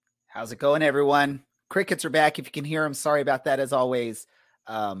How's it going, everyone? Crickets are back. If you can hear them, sorry about that. As always,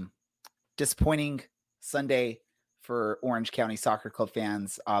 disappointing Sunday for Orange County Soccer Club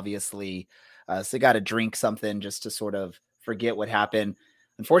fans, obviously. So got to drink something just to sort of forget what happened.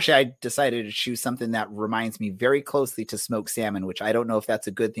 Unfortunately, I decided to choose something that reminds me very closely to smoked salmon, which I don't know if that's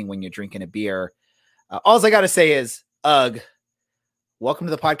a good thing when you're drinking a beer. All I got to say is, welcome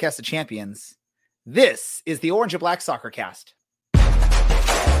to the Podcast of Champions. This is the Orange and Black Soccer Cast.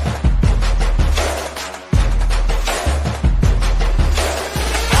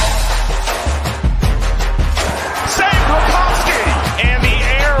 And the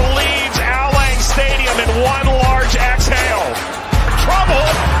air leaves Allang Stadium in one large exhale. Trouble.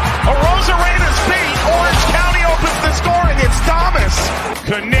 Arozarena beat. Orange County opens the scoring. It's Thomas.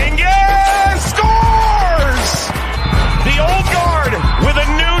 Kaninga scores! The old guard with a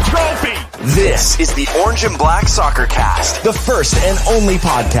new trophy. This is the Orange and Black Soccer Cast, the first and only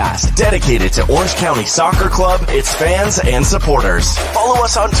podcast dedicated to Orange County Soccer Club, its fans, and supporters. Follow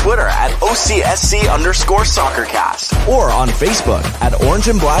us on Twitter at OCSC_SoccerCast or on Facebook at Orange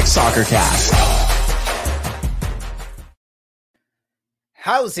and Black Soccer Cast.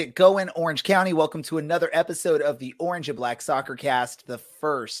 How's it going, Orange County? Welcome to another episode of the Orange and Black Soccer Cast, the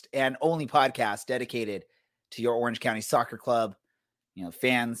first and only podcast dedicated to your Orange County Soccer Club. You know,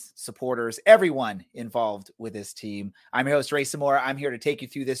 fans, supporters, everyone involved with this team. I'm your host, Ray Samora. I'm here to take you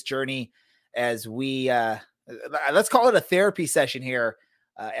through this journey as we, let's call it a therapy session here,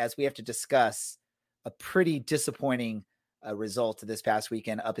 as we have to discuss a pretty disappointing result this past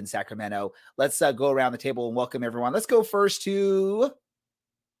weekend up in Sacramento. Let's go around the table and welcome everyone. Let's go first to,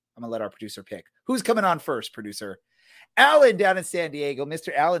 I'm going to let our producer pick. Who's coming on first, producer? Alan down in San Diego.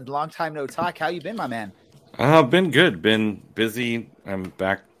 Mr. Alan, long time no talk. How you been, my man? Been good. Been busy. I'm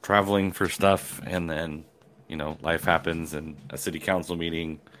back traveling for stuff, and then, life happens, and a city council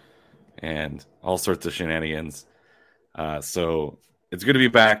meeting, and all sorts of shenanigans. So it's good to be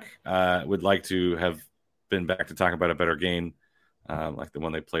back. Would like to have been back to talk about a better game, like the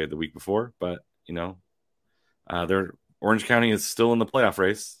one they played the week before. But Orange County is still in the playoff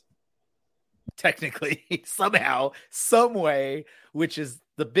race. Technically, somehow, some way, which is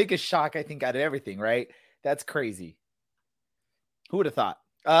the biggest shock I think out of everything, right? That's crazy. Who would have thought?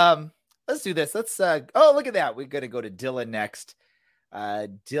 Let's do this. Let's look at that. We're going to go to Dylan next.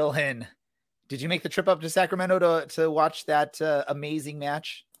 Dylan, did you make the trip up to Sacramento to watch that amazing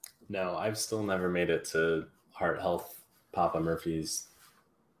match? No, I've still never made it to Heart Health Papa Murphy's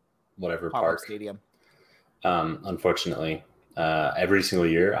whatever Pop-up park stadium. Unfortunately, every single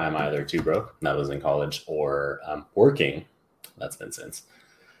year I'm either too broke, that was in college, or working. That's been since.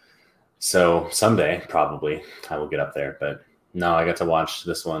 So someday, probably, I will get up there. But no, I got to watch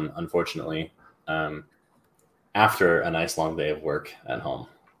this one, unfortunately, after a nice long day of work at home.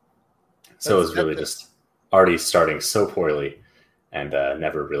 So it was really just already starting so poorly and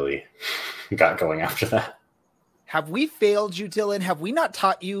never really got going after that. Have we failed you, Dylan? Have we not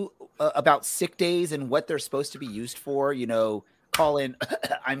taught you about sick days and what they're supposed to be used for? Call in,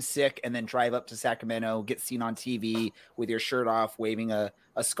 I'm sick, and then drive up to Sacramento, get seen on TV with your shirt off, waving a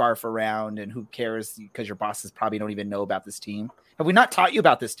scarf around, and who cares because your bosses probably don't even know about this team. Have we not taught you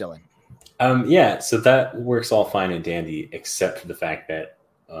about this, Dylan? Yeah, so that works all fine and dandy, except for the fact that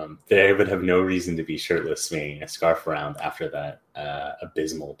they would have no reason to be shirtless swinging a scarf around after that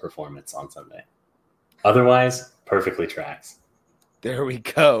abysmal performance on Sunday. Otherwise, perfectly tracks. There we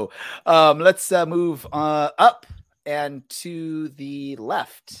go. Let's move up and to the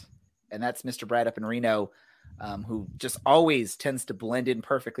left, and that's Mr. Brad up in Reno, who just always tends to blend in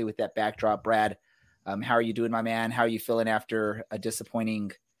perfectly with that backdrop. Brad, how are you doing, my man? How are you feeling after a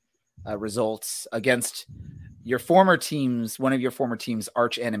disappointing results against your former teams, one of your former team's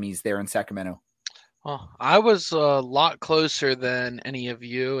arch enemies there in Sacramento? Well, I was a lot closer than any of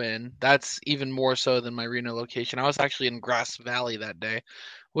you, and that's even more so than my Reno location. I was actually in Grass Valley that day,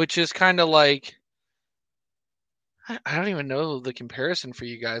 which is kind of like, I don't even know the comparison for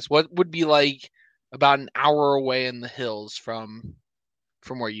you guys. What would be like about an hour away in the hills from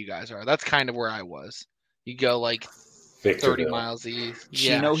where you guys are? That's kind of where I was. You go like 30 miles east.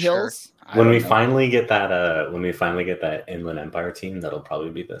 Chino Hills. Sure. When we finally get that Inland Empire team, that'll probably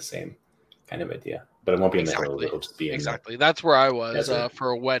be the same kind of idea. But it won't be in the hills. It'll just be in exactly. That's where I was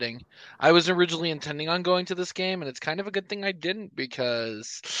for a wedding. I was originally intending on going to this game, and it's kind of a good thing I didn't,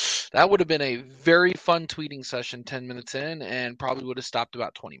 because that would have been a very fun tweeting session 10 minutes in, and probably would have stopped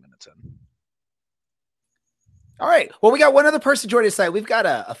about 20 minutes in. All right. Well, we got one other person joining us tonight. We've got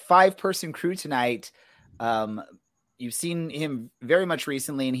a 5-person crew tonight. You've seen him very much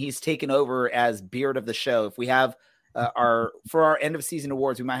recently, and he's taken over as beard of the show. If we have our end of season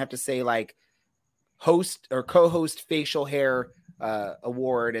awards, we might have to say like host or co-host facial hair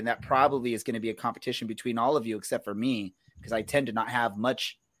award, and that probably is going to be a competition between all of you except for me, because I tend to not have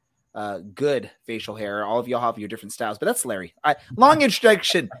much good facial hair. All of y'all have your different styles, but that's Larry. Long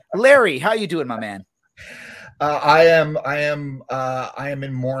introduction. Larry, how you doing, my man? I am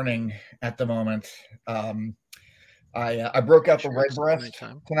in mourning at the moment. I broke out the red breast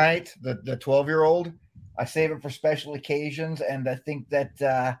tonight, the 12-year-old. I save it for special occasions, and I think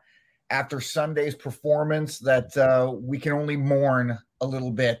that after Sunday's performance that we can only mourn a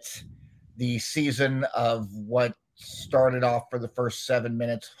little bit the season of what started off for the first 7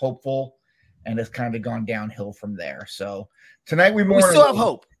 minutes hopeful and has kind of gone downhill from there. So tonight we still have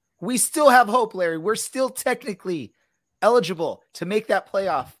hope. We still have hope, Larry. We're still technically eligible to make that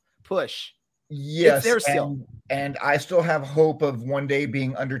playoff push. Yes, it's there still. And I still have hope of one day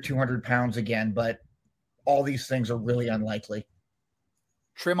being under 200 pounds again, but all these things are really unlikely.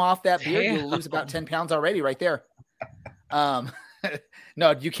 Trim off that beard, you'll lose about 10 pounds already right there.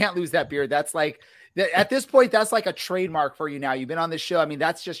 No, you can't lose that beard. That's like, at this point, that's like a trademark for you now. You've been on this show. I mean,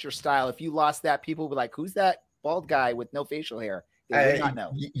 that's just your style. If you lost that, people would be like, who's that bald guy with no facial hair? They would not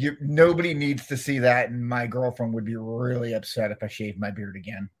know. Nobody needs to see that, and my girlfriend would be really upset if I shaved my beard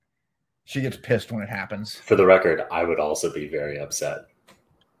again. She gets pissed when it happens. For the record, I would also be very upset.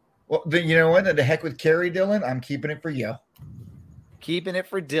 Well, then you know what? The heck with Carrie, Dylan. I'm keeping it for you. Keeping it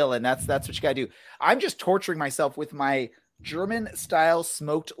for Dylan. That's what you got to do. I'm just torturing myself with my German-style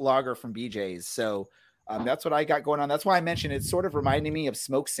smoked lager from BJ's. So that's what I got going on. That's why I mentioned it's sort of reminding me of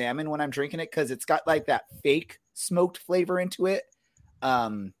smoked salmon when I'm drinking it, because it's got like that fake smoked flavor into it.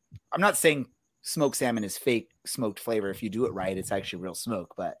 I'm not saying smoked salmon is fake smoked flavor. If you do it right, it's actually real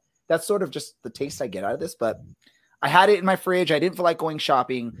smoke, but that's sort of just the taste I get out of this. But I had it in my fridge. I didn't feel like going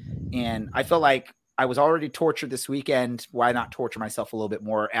shopping, and I felt like I was already tortured this weekend. Why not torture myself a little bit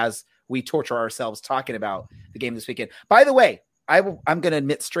more as we torture ourselves talking about the game this weekend? By the way, I'm going to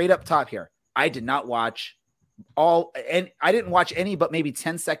admit straight up top here, I did not watch I didn't watch any but maybe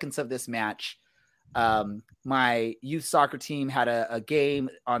 10 seconds of this match. My youth soccer team had a game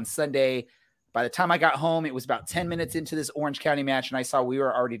on Sunday. By the time I got home, it was about 10 minutes into this Orange County match, and I saw we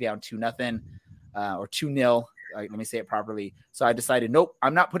were already down 2-0 or 2-0. Let me say it properly. So I decided, nope,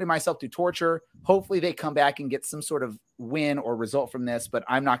 I'm not putting myself through torture. Hopefully they come back and get some sort of win or result from this, but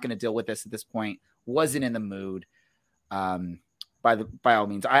I'm not going to deal with this at this point. Wasn't in the mood. By all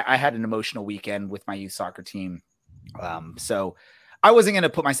means, I had an emotional weekend with my youth soccer team. So I wasn't going to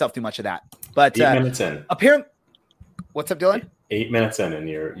put myself through much of that, but 8 minutes in. Apparently, what's up, Dylan? 8 minutes in, and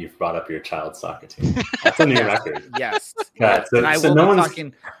you've brought up your child soccer team. That's a new record. Yes. God, so I will no be one's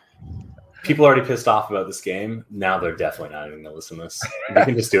talking. People are already pissed off about this game. Now they're definitely not even going to listen to this. We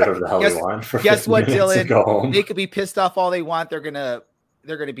can just do whatever the hell we want. Guess what, Dylan? Go home. They could be pissed off all they want. They're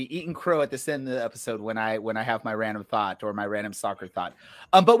gonna be eating crow at this end of the episode when I have my random thought or my random soccer thought.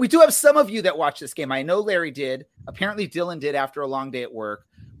 But we do have some of you that watch this game. I know Larry did. Apparently Dylan did after a long day at work.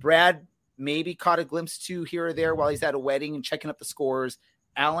 Brad maybe caught a glimpse too here or there while he's at a wedding and checking up the scores.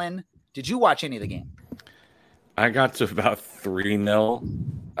 Alan, did you watch any of the game? I got to about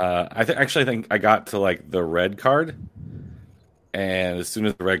 3-0. I think I got to like the red card, and as soon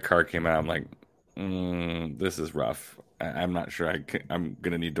as the red card came out, I'm like, this is rough. I'm not sure I'm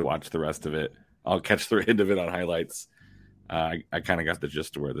gonna need to watch the rest of it. I'll catch the end of it on highlights. I kind of got the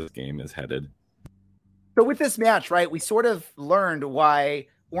gist of where this game is headed. So with this match, right, we sort of learned why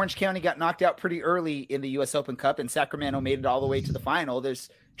Orange County got knocked out pretty early in the U.S. Open Cup, and Sacramento made it all the way to the final. There's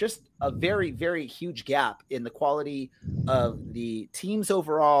just a very, very huge gap in the quality of the teams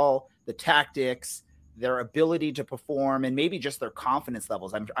overall, the tactics, their ability to perform, and maybe just their confidence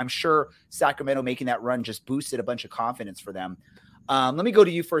levels. I'm sure Sacramento making that run just boosted a bunch of confidence for them. Let me go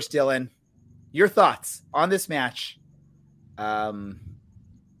to you first, Dylan. Your thoughts on this match. Do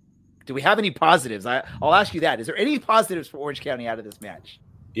we have any positives? I'll ask you that. Is there any positives for Orange County out of this match?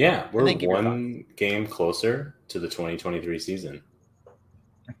 Yeah, we're one game closer to the 2023 season.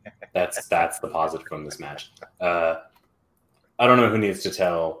 That's the positive from this match. I don't know who needs to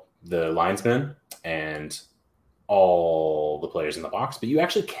tell the linesman and all the players in the box, but you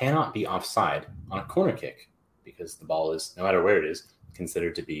actually cannot be offside on a corner kick because the ball is, no matter where it is,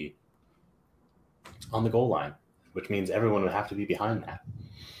 considered to be on the goal line, which means everyone would have to be behind that.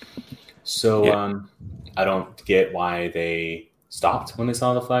 So yeah. I don't get why they stopped when they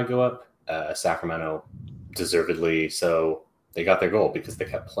saw the flag go up. Sacramento deservedly so. They got their goal because they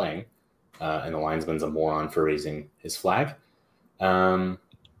kept playing, and the linesman's a moron for raising his flag. And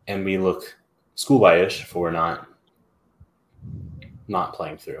we look schoolboyish for not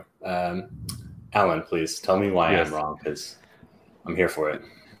playing through. Alan, please tell me why Yes. I'm wrong, because I'm here for it.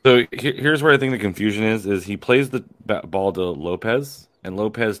 So here's where I think the confusion is he plays the ball to Lopez, and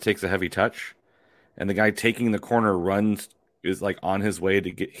Lopez takes a heavy touch, and the guy taking the corner runs is like on his way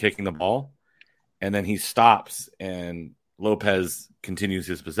to kicking the ball, and then he stops, and Lopez continues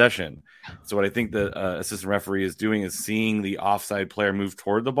his possession. So what I think the assistant referee is doing is seeing the offside player move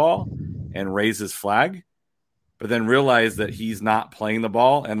toward the ball and raise his flag, but then realize that he's not playing the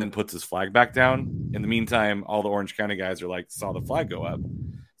ball and then puts his flag back down. In the meantime, all the Orange County guys are like, saw the flag go up.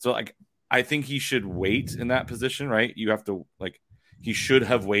 So like, I think he should wait in that position, right? You have to he should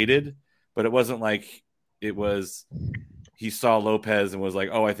have waited, but it wasn't like it was, he saw Lopez and was like,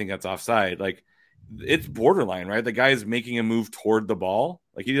 oh, I think that's offside. Like, it's borderline, right? The guy is making a move toward the ball.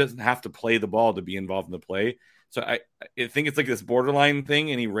 Like, he doesn't have to play the ball to be involved in the play. So I think it's like this borderline thing,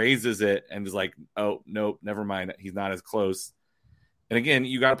 and he raises it and is like, oh, no, never mind. He's not as close. And again,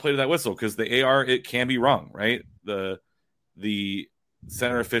 you got to play to that whistle because the AR, it can be wrong, right? The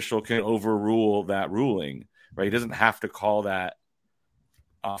center official can overrule that ruling, right? He doesn't have to call that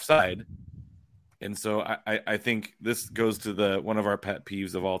offside. And so I think this goes to one of our pet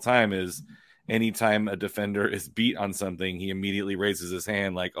peeves of all time is anytime a defender is beat on something, he immediately raises his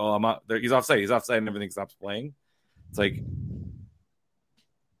hand like, oh, I'm out there. He's offside, and everything stops playing. It's like,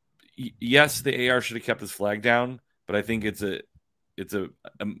 yes, the AR should have kept his flag down, but I think it's a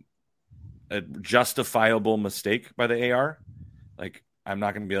justifiable mistake by the AR. Like, I'm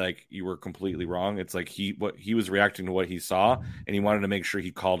not going to be like, you were completely wrong. It's like he was reacting to what he saw, and he wanted to make sure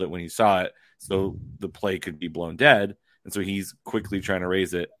he called it when he saw it, so the play could be blown dead. And so he's quickly trying to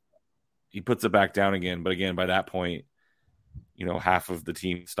raise it. He puts it back down again, but again, by that point, half of the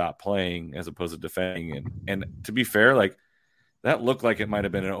team stopped playing as opposed to defending. And to be fair, like, that looked like it might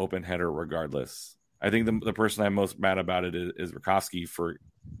have been an open header regardless. I think the person I'm most mad about it is Rakowski for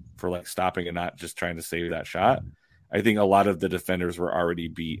like stopping and not just trying to save that shot. I think a lot of the defenders were already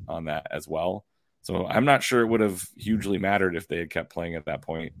beat on that as well. So I'm not sure it would have hugely mattered if they had kept playing at that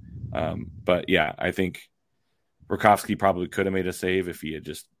point. But yeah, I think Rakowski probably could have made a save if he had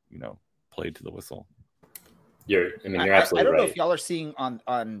just, played to the whistle. You're absolutely right. I don't know if y'all are seeing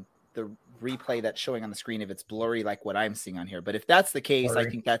on the replay that's showing on the screen if it's blurry like what I'm seeing on here. But if that's the case, I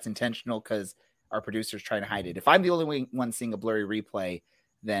think that's intentional because our producer's trying to hide it. If I'm the only one seeing a blurry replay,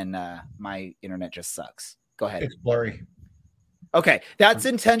 then my internet just sucks. Go ahead. It's blurry. Okay, that's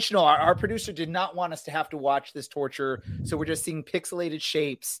intentional. Our producer did not want us to have to watch this torture, so we're just seeing pixelated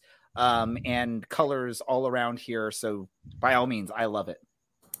shapes and colors all around here. So by all means, I love it.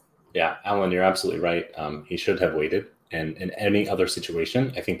 Yeah, Alan, you're absolutely right. He should have waited. And in any other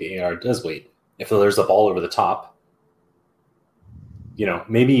situation, I think the AR does wait. If there's a ball over the top,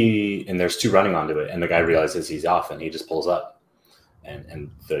 maybe, and there's two running onto it, and the guy realizes he's off, and he just pulls up,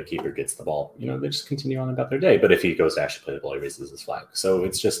 and the keeper gets the ball. They just continue on about their day. But if he goes to actually play the ball, he raises his flag. So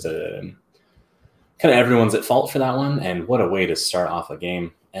it's just kind of everyone's at fault for that one. And what a way to start off a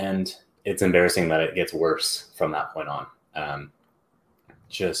game. And it's embarrassing that it gets worse from that point on.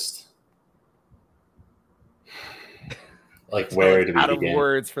 Just like where to begin. Out of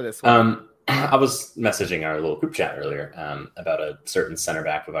words for this one. I was messaging our little group chat earlier about a certain center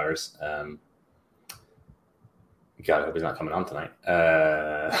back of ours. God, I hope he's not coming on tonight.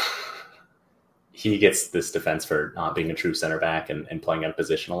 He gets this defense for not being a true center back and playing out of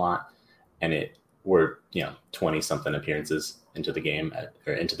position a lot. And we're 20-something appearances into the game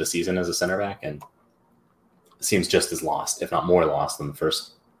or into the season as a center back, and seems just as lost, if not more lost, than the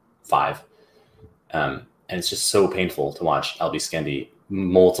first 5. And it's just so painful to watch Albie Skendi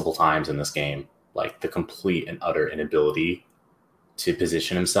multiple times in this game, like the complete and utter inability to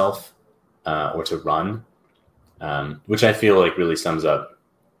position himself or to run, which I feel like really sums up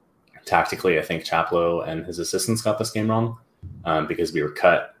tactically. I think Chaplow and his assistants got this game wrong because we were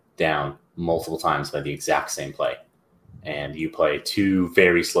cut down multiple times by the exact same play. And you play 2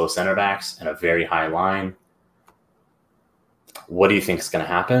 very slow center backs and a very high line. What do you think is going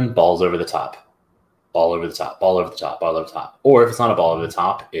to happen? Balls over the top. Ball over the top, ball over the top, ball over the top. Or if it's not a ball over the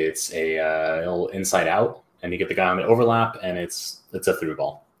top, it's a little inside out, and you get the guy on the overlap, and it's a through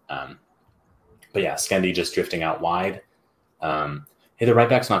ball. But yeah, Skendi just drifting out wide. Hey, the right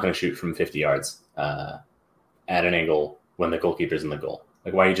back's not going to shoot from 50 yards at an angle when the goalkeeper's in the goal.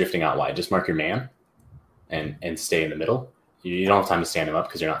 Like, why are you drifting out wide? Just mark your man and stay in the middle. You don't have time to stand him up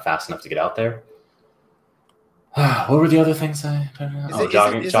because you're not fast enough to get out there. What were the other things jogging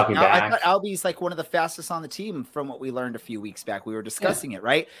back. I thought Albie's like one of the fastest on the team from what we learned a few weeks back. We were discussing it,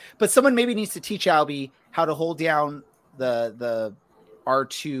 right? But someone maybe needs to teach Albie how to hold down the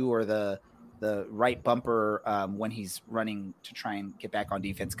R2 or the the right bumper when he's running to try and get back on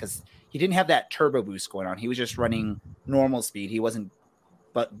defense, because he didn't have that turbo boost going on. He was just running normal speed. He wasn't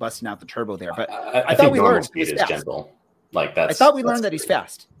busting out the turbo there. But I thought we learned speed is gentle. Like I thought we learned that he's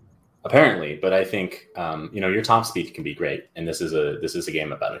fast. Apparently, but I think your top speed can be great, and this is a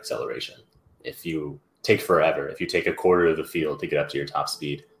game about acceleration. If you take forever, if you take a quarter of the field to get up to your top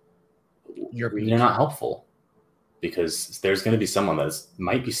speed, you're not helpful, because there's going to be someone that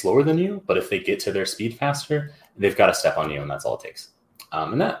might be slower than you, but if they get to their speed faster, they've got to step on you, and that's all it takes.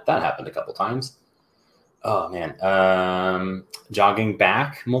 And that happened a couple times. Oh man, jogging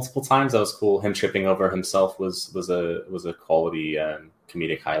back multiple times, that was cool. Him tripping over himself was a quality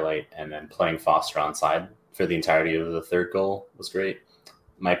comedic highlight, and then playing Foster onside for the entirety of the third goal was great.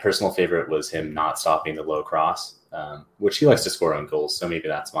 My personal favorite was him not stopping the low cross, which he likes to score on goals, so maybe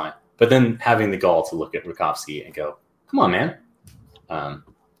that's why. But then having the gall to look at Rakowski and go, "Come on, man!"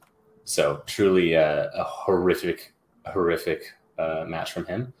 So truly a horrific match from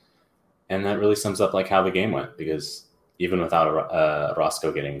him. And that really sums up like how the game went, because even without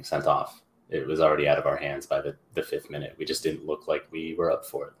Roscoe getting sent off, it was already out of our hands by the fifth minute. We just didn't look like we were up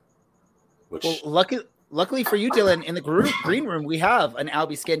for it. Luckily for you, Dylan, in the green room, we have an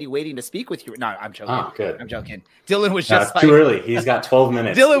Albie Skendi waiting to speak with you. No, I'm joking. Oh, good. I'm joking. Dylan was just too early. He's got 12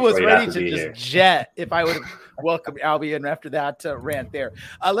 minutes. Dylan was ready to just jet if I would have welcomed Albie in after that rant there.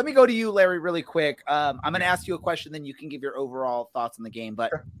 Let me go to you, Larry, really quick. I'm going to ask you a question, then you can give your overall thoughts on the game.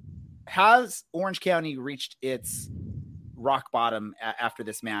 But has Orange County reached its rock bottom after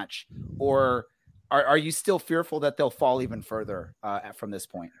this match, or are you still fearful that they'll fall even further from this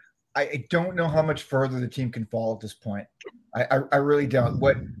point? I don't know how much further the team can fall at this point. I really don't.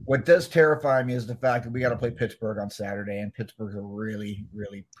 What does terrify me is the fact that we got to play Pittsburgh on Saturday, and Pittsburgh's a really,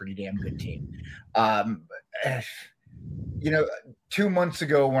 really pretty damn good team. 2 months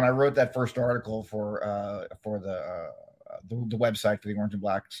ago when I wrote that first article for the website for the Orange and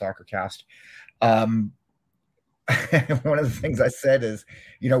Black Soccer Cast, one of the things I said is,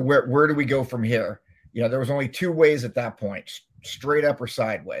 where do we go from here? There was only two ways at that point: straight up or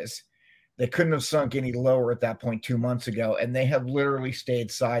sideways. They couldn't have sunk any lower at that point 2 months ago, and they have literally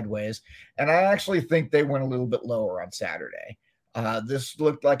stayed sideways. And I actually think they went a little bit lower on Saturday. This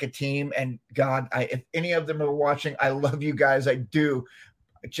looked like a team, and God, if any of them are watching, I love you guys. I do.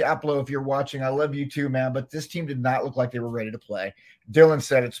 Chaplow, if you're watching, I love you too, man. But this team did not look like they were ready to play. Dylan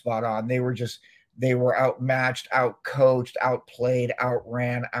said it spot on. They were outmatched, outcoached, outplayed,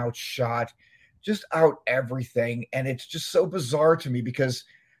 outran, outshot, just out everything. And it's just so bizarre to me, because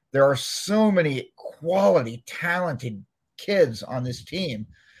there are so many quality, talented kids on this team,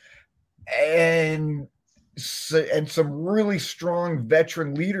 and some really strong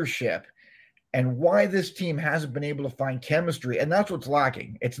veteran leadership. And why this team hasn't been able to find chemistry, and that's what's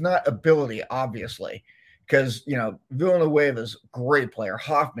lacking. It's not ability, obviously, because Villanueva's a great player.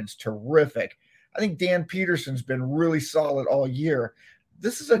 Hoffman's terrific. I think Dan Peterson's been really solid all year.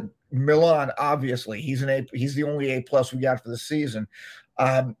 This is a Milan, obviously. He's the only A+ we got for the season.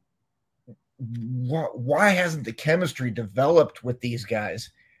 Why hasn't the chemistry developed with these guys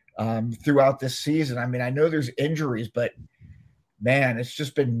throughout this season? I mean, I know there's injuries, but man, it's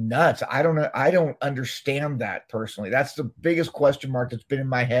just been nuts. I don't know. I don't understand that personally. That's the biggest question mark that's been in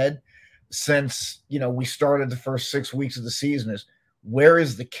my head since, we started the first 6 weeks of the season, is where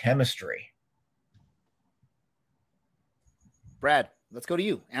is the chemistry? Brad, let's go to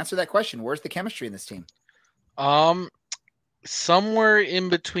you. Answer that question. Where's the chemistry in this team? Somewhere in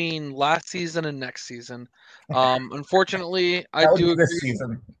between last season and next season. Unfortunately, I do agree. This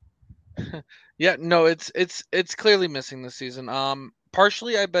season. Yeah, no, it's clearly missing this season.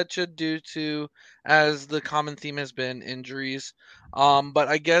 Partially, I bet you due to, as the common theme has been, injuries. But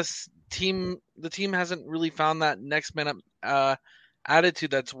I guess the team hasn't really found that next man up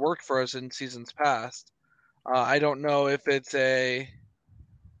attitude that's worked for us in seasons past. I don't know if it's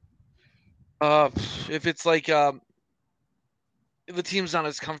like the team's not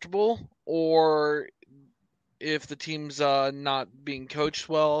as comfortable, or if the team's not being coached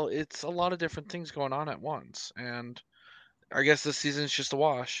well. It's a lot of different things going on at once, and I guess this season's just a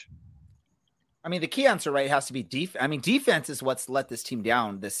wash. I mean, the key answer, right, has to be defense. I mean, defense is what's let this team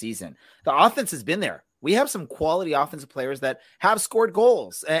down this season. The offense has been there. We have some quality offensive players that have scored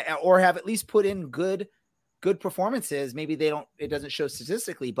goals or have at least put in good performances. Maybe it doesn't show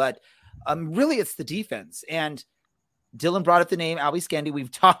statistically, but really it's the defense. And Dylan brought up the name Albie Skendi.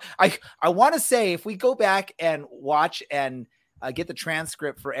 We've talked. I want to say, if we go back and watch and get the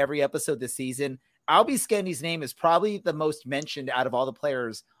transcript for every episode this season, Albie Skendi's name is probably the most mentioned out of all the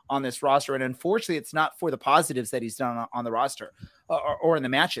players on this roster. And unfortunately, it's not for the positives that he's done on the roster or in the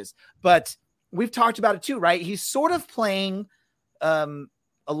matches. But we've talked about it too, right? He's sort of playing a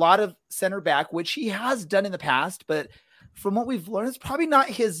lot of center back, which he has done in the past, but from what we've learned, it's probably not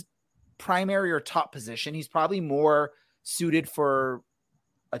his primary or top position. He's probably more suited for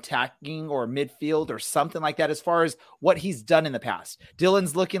attacking or midfield or something like that as far as what he's done in the past.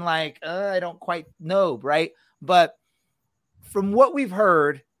 Dylan's looking like, I don't quite know, right? But from what we've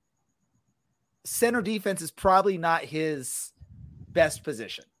heard, center defense is probably not his best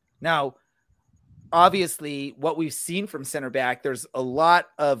position. Now, obviously, what we've seen from center back, there's a lot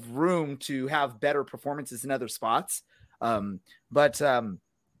of room to have better performances in other spots. But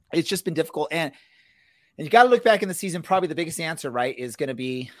it's just been difficult. And you got to look back in the season. Probably the biggest answer, right, is going to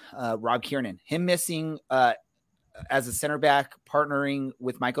be Rob Kiernan. Him missing as a center back, partnering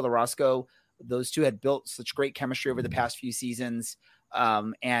with Michael Orozco. Those two had built such great chemistry over the past few seasons.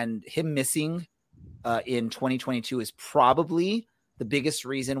 And him missing in 2022 is probably the biggest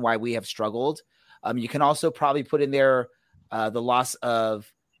reason why we have struggled. You can also probably put in there the loss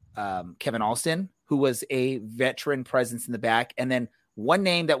of Kevin Alston, who was a veteran presence in the back. And then one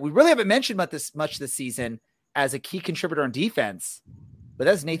name that we really haven't mentioned about this much this season as a key contributor on defense, but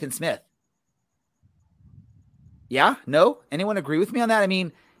that's Nathan Smith. Yeah? No? Anyone agree with me on that? I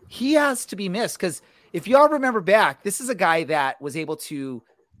mean, he has to be missed because if y'all remember back, this is a guy that was able to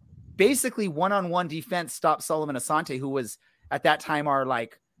basically one-on-one defense stop Solomon Asante, who was at that time our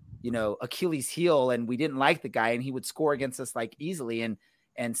Achilles heel, and we didn't like the guy, and he would score against us like easily.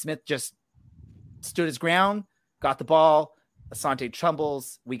 And Smith just stood his ground, got the ball. Asante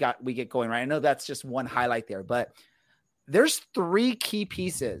tumbles. We get going, right? I know that's just one highlight there, but there's three key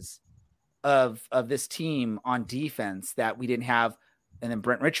pieces of this team on defense that we didn't have. And then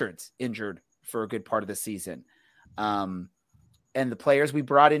Brent Richards injured for a good part of the season. And the players we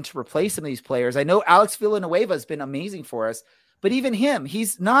brought in to replace some of these players. I know Alex Villanueva has been amazing for us, but even him, he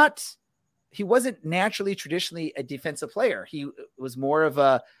wasn't naturally traditionally a defensive player. He was more of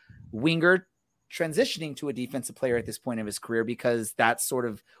a winger transitioning to a defensive player at this point of his career because that's sort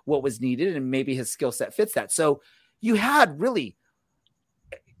of what was needed. And maybe his skill set fits that. So you had really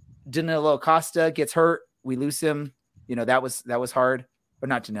Danilo Acosta gets hurt. We lose him. That was hard, but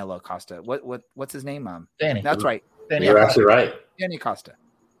not Danilo Acosta. What's his name? Danny. That's right. Danny. You're actually right. Danny Acosta.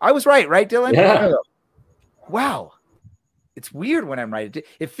 I was right, Dylan? Yeah. Wow. It's weird when I'm right.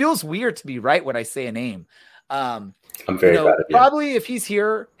 It feels weird to be right when I say a name. I'm very proud of you. Probably if he's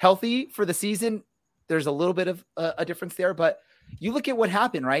here healthy for the season, there's a little bit of a difference there. But you look at what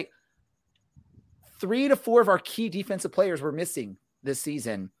happened, right? 3 to 4 of our key defensive players were missing this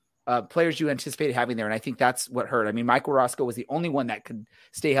season. Players you anticipated having there. And I think that's what hurt. I mean, Michael Roscoe was the only one that could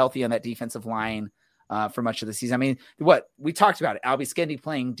stay healthy on that defensive line for much of the season. I mean, we talked about it. Albie Skendi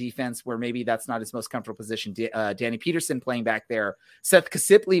playing defense where maybe that's not his most comfortable position. Danny Peterson playing back there. Seth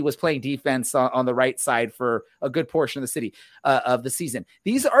Kasipli was playing defense on the right side for a good portion of the season.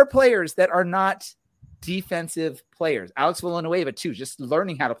 These are players that are not defensive players. Alex Villanueva too, just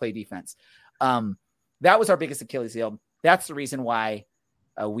learning how to play defense. That was our biggest Achilles heel. That's the reason why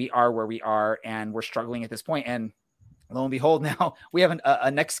we are where we are and we're struggling at this point. And lo and behold, now we have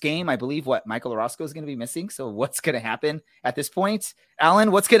a next game. I believe Michael Orozco is going to be missing. So what's going to happen at this point?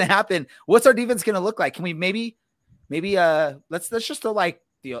 Alan, what's going to happen? What's our defense going to look like? Can we maybe let's just throw like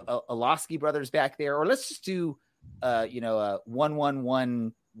the Olofsky brothers back there, or let's just do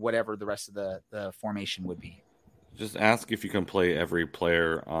 1-1-1, whatever the rest of the formation would be. Just ask if you can play every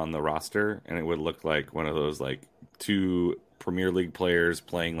player on the roster, and it would look like one of those like 2 Premier League players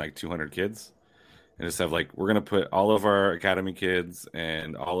playing like 200 kids. And just have we're going to put all of our academy kids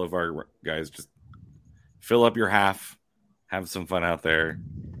and all of our guys, just fill up your half, have some fun out there.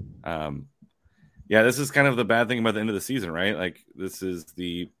 This is kind of the bad thing about the end of the season, right? Like this is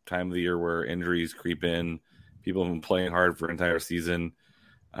the time of the year where injuries creep in. People have been playing hard for an entire season.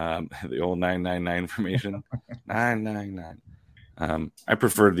 The old 9-9-9 formation, 9-9-9. I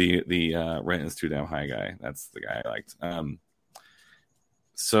prefer the rent is too damn high guy. That's the guy I liked.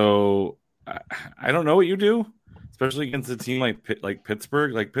 So I don't know what you do, especially against a team like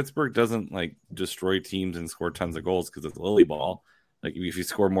Pittsburgh. Like Pittsburgh doesn't destroy teams and score tons of goals because it's lily ball. Like if you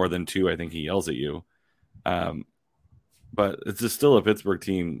score more than 2, I think he yells at you. But it's just still a Pittsburgh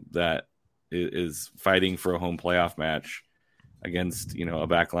team that is fighting for a home playoff match against a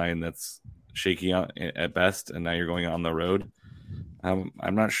back line that's shaky at best, and now you're going on the road. I'm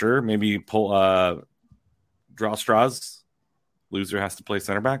not sure. Maybe draw straws. Loser has to play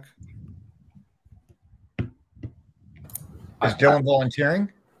center back. Is Dylan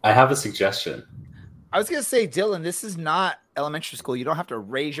volunteering? I have a suggestion. I was going to say, Dylan, this is not elementary school. You don't have to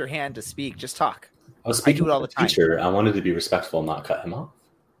raise your hand to speak. Just talk. I was speaking do it all the time. Teacher, I wanted to be respectful and not cut him off.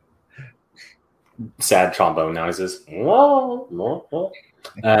 sad trombone noises. Very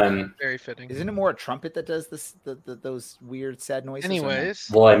fitting. Isn't it more a trumpet that does this? Those weird sad noises.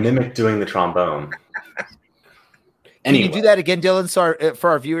 Anyways, well, I mimicked doing the trombone. Can you do that again, Dylan? So for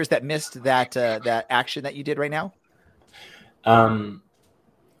our viewers that missed that action that you did right now.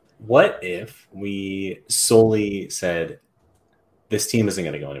 What if we solely said this team isn't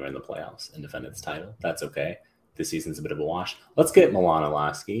going to go anywhere in the playoffs and defend its title? That's okay. This season's a bit of a wash. Let's get Milan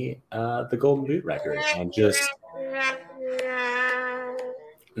Lasky the Golden Boot record and just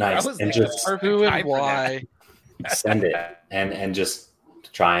nice and just who and why send it and just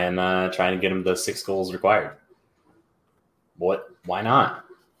try and get him the 6 goals required. Why not?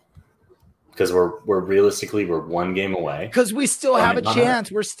 Because we're realistically 1 game away. Because we still have a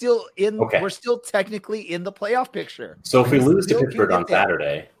chance. We're still in. Okay. We're still technically in the playoff picture. So if we lose to Pittsburgh on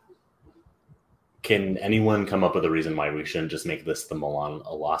Saturday, can anyone come up with a reason why we shouldn't just make this the Milan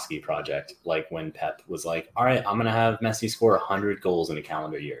Lasky project? Like when Pep was like, "All right, I'm gonna have Messi score 100 goals in a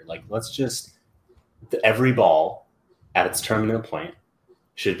calendar year." Like, let's just every ball at its terminal point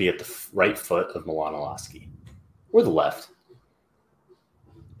should be at the right foot of Milan Lasky or the left.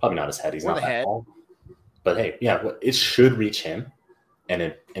 Probably not his head. He's not that tall. But hey, yeah, it should reach him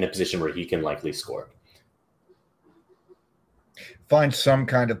and in a position where he can likely score. Find some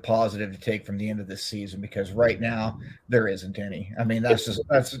kind of positive to take from the end of this season, because right now there isn't any. I mean, that's just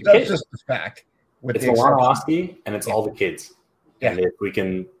the fact. It's Milan Lasky and it's all the kids. Yeah. And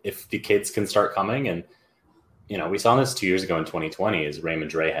if the kids can start coming, and we saw this 2 years ago in 2020 as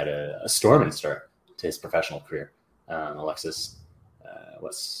Raymond Dre had a storming start to his professional career. Alexis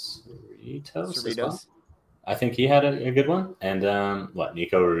Cerritos? Well. I think he had a good one. And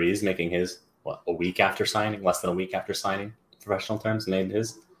Nico Ruiz making his less than a week after signing professional terms made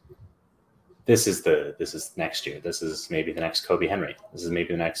his. This is next year. This is maybe the next Kobe Henry. This is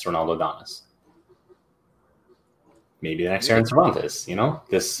maybe the next Ronaldo Donis. Maybe the next Aaron Cervantes.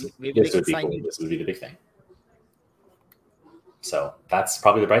 This would be the big thing. So that's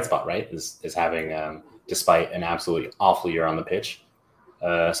probably the bright spot, right? Is having despite an absolutely awful year on the pitch,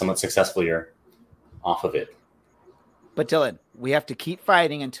 somewhat successful year off of it. But Dylan, we have to keep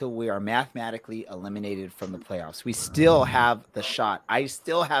fighting until we are mathematically eliminated from the playoffs. We still have the shot. I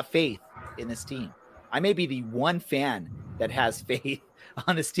still have faith in this team. I may be the one fan that has faith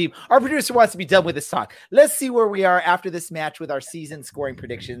on this team. Our producer wants to be done with this talk. Let's see where we are after this match with our season scoring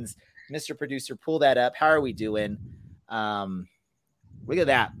predictions. Mr. Producer, pull that up. How are we doing? Look at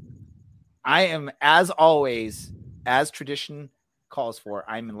that. I am, as always, as tradition calls for,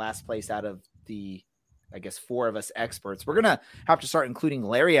 I'm in last place out of the, I guess, 4 of us experts. We're going to have to start including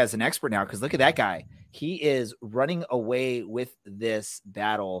Larry as an expert now, because look at that guy. He is running away with this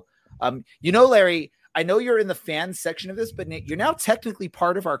battle. Larry, I know you're in the fan section of this, but you're now technically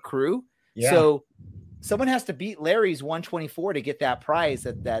part of our crew. Yeah. So someone has to beat Larry's 124 to get that prize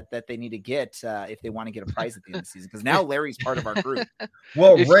that they need to get if they want to get a prize at the end of the season, because now Larry's part of our group.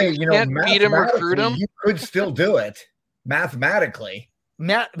 Well, Ray, beat him, recruit him. You could still do it mathematically.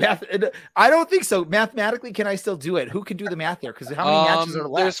 I don't think so. Mathematically, can I still do it? Who can do the math there? Because how many matches are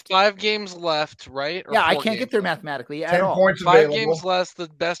left? There's 5 games left, right? Or I can't get there mathematically at 10 all. Points 5 available. games left. The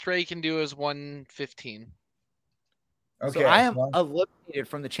best Ray can do is 115. Okay, so I am eliminated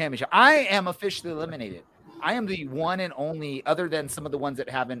from the championship. I am officially eliminated. I am the one and only, other than some of the ones that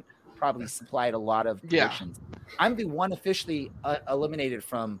haven't probably supplied a lot of predictions. Yeah. I'm the one officially eliminated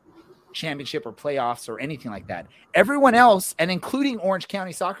from championship or playoffs or anything like that. Everyone else, and including Orange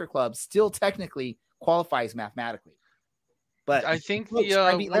County Soccer Club, still technically qualifies mathematically. But I think one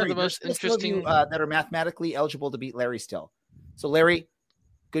of the most interesting that are mathematically eligible to beat Larry still. So Larry,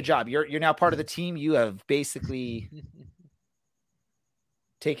 good job. You're now part of the team. You have basically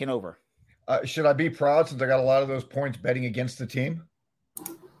taken over. Should I be proud since I got a lot of those points betting against the team?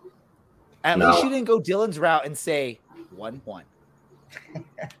 At least you didn't go Dylan's route and say 1-1.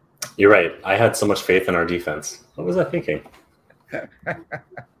 You're right. I had so much faith in our defense. What was I thinking?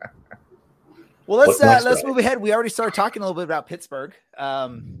 Well, let's move ahead. We already started talking a little bit about Pittsburgh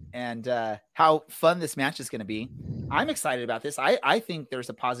and how fun this match is going to be. I'm excited about this. I think there's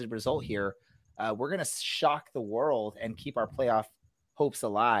a positive result here. We're going to shock the world and keep our playoff hopes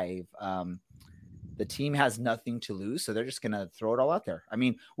alive. The team has nothing to lose, so they're just going to throw it all out there. I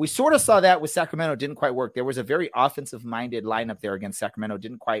mean, we sort of saw that with Sacramento. It didn't quite work. There was a very offensive-minded lineup there against Sacramento. It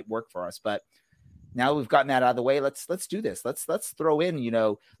didn't quite work for us, but now we've gotten that out of the way. Let's do this. Let's throw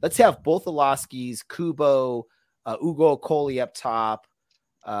in, let's have both the Laskis, Kubo, Ugo Coley up top,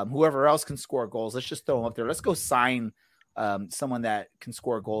 whoever else can score goals. Let's just throw them up there. Let's go sign someone that can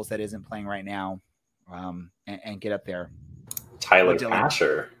score goals that isn't playing right now and get up there. Tyler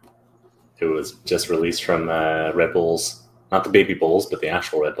Asher. who was just released from Red Bulls, not the baby Bulls, but the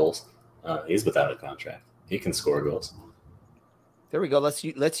actual Red Bulls. He's without a contract. He can score goals. There we go. Let's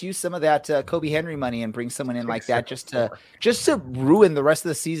use some of that Kobe Henry money and bring someone in like that just to ruin the rest of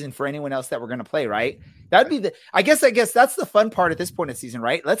the season for anyone else that we're going to play, right? That'd be I guess that's the fun part at this point of the season,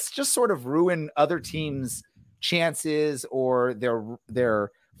 right? Let's just sort of ruin other teams' chances or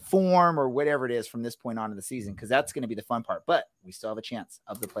their form or whatever it is from this point on in the season, because that's going to be the fun part. But we still have a chance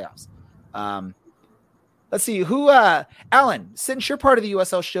of the playoffs. Let's see who Alan, since you're part of the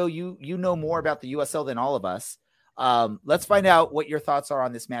USL show, you know more about the USL than all of us. Let's find out what your thoughts are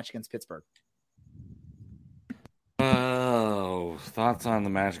on this match against Pittsburgh. Oh, thoughts on the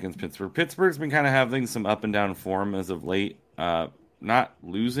match against Pittsburgh. Pittsburgh's been kind of having some up and down form as of late. Not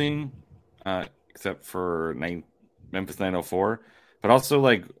losing, except for Memphis 904, but also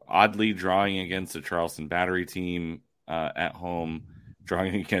like oddly drawing against the Charleston Battery team at home,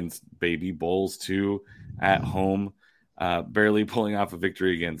 drawing against Baby Bulls too at home, barely pulling off a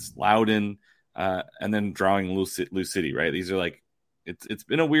victory against Loudoun. And then drawing Lou City, right? These are like, it's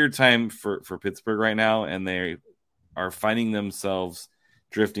been a weird time for Pittsburgh right now, and they are finding themselves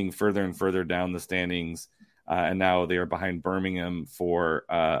drifting further and further down the standings, and now they are behind Birmingham for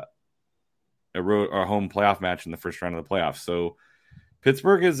a home playoff match in the first round of the playoffs. So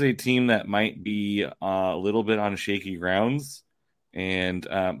Pittsburgh is a team that might be a little bit on shaky grounds, and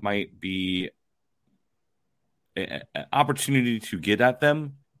might be an opportunity to get at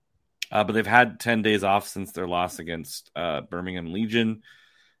them. But they've had 10 days off since their loss against Birmingham Legion.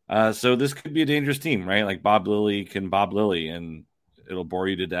 So this could be a dangerous team, right? Like Bob Lilly can Bob Lilly, and it'll bore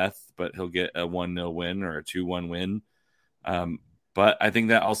you to death, but he'll get a 1-0 win or a 2-1 win. But I think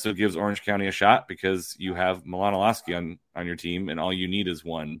that also gives Orange County a shot because you have Milan Olaski on your team, and all you need is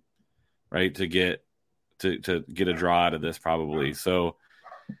one, right, to get a draw out of this probably. So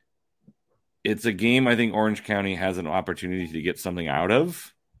it's a game I think Orange County has an opportunity to get something out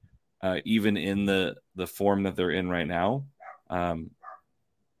of. Even in the form that they're in right now.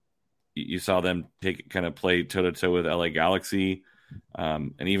 You saw them play toe-to-toe with LA Galaxy.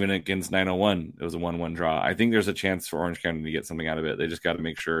 And even against 901, it was a 1-1 draw. I think there's a chance for Orange County to get something out of it. They just got to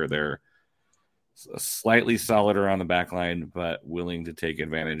make sure they're slightly solider on the back line, but willing to take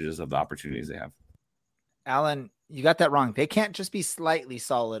advantages of the opportunities they have. Alan, you got that wrong. They can't just be slightly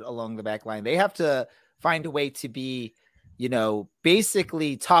solid along the back line. They have to find a way to be,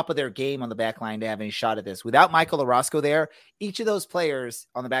 basically top of their game on the back line to have any shot at this. Without Michael Orozco there, each of those players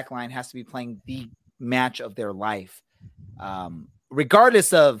on the back line has to be playing the match of their life,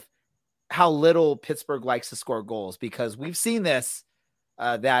 regardless of how little Pittsburgh likes to score goals, because we've seen this,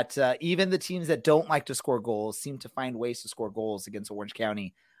 that even the teams that don't like to score goals seem to find ways to score goals against Orange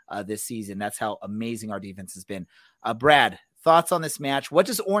County this season. That's how amazing our defense has been. Brad, thoughts on this match? What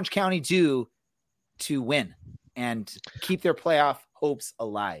does Orange County do to win and keep their playoff hopes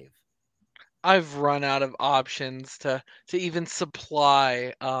alive? I've run out of options to even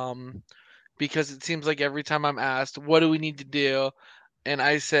supply, because it seems like every time I'm asked, what do we need to do? And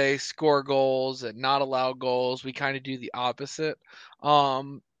I say score goals and not allow goals. We kind of do the opposite.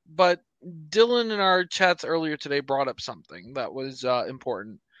 But Dylan in our chats earlier today brought up something that was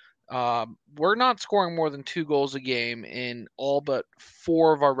important. We're not scoring more than 2 goals a game in all but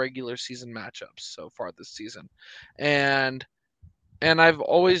 4 of our regular season matchups so far this season. And I've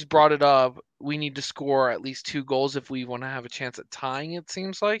always brought it up. We need to score at least 2 goals if we want to have a chance at tying, it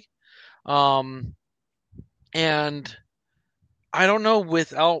seems like. And I don't know,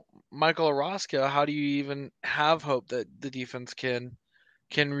 without Michael Orozco, how do you even have hope that the defense can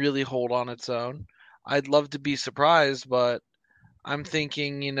really hold on its own? I'd love to be surprised, but I'm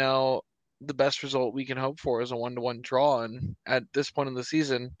thinking, the best result we can hope for is a 1-1 draw. And at this point in the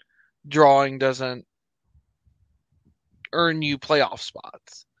season, drawing doesn't earn you playoff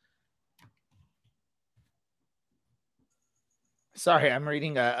spots. Sorry, I'm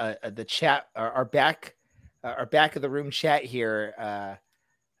reading the chat, our back of the room chat here.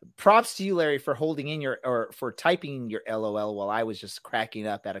 Props to you, Larry, for holding in for typing your LOL while I was just cracking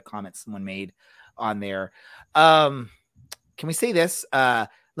up at a comment someone made on there. Can we say this? Let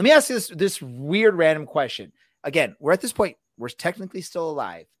me ask this weird random question. Again, we're at this point, we're technically still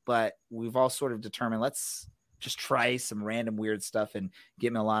alive, but we've all sort of determined, let's just try some random weird stuff and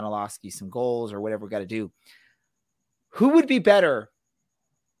get Milan Olaski some goals or whatever we got to do. Who would be better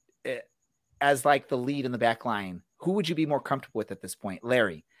as like the lead in the back line? Who would you be more comfortable with at this point?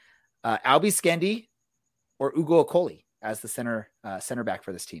 Larry, Albi Skendi or Ugo Okoli as the center back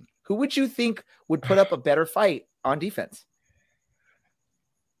for this team? Who would you think would put up a better fight on defense?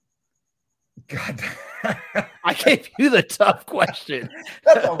 God, I gave you the tough question.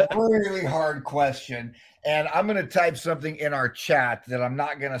 That's a really hard question. And I'm going to type something in our chat that I'm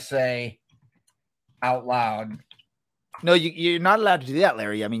not going to say out loud. No, you're not allowed to do that,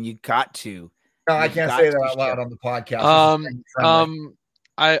 Larry. I mean, you got to. No, I can't say that out loud on the podcast.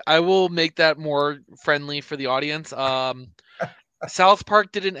 I will make that more friendly for the audience. South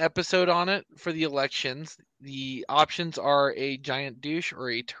Park did an episode on it for the elections. The options are a giant douche or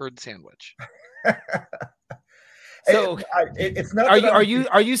a turd sandwich. So it's not. Are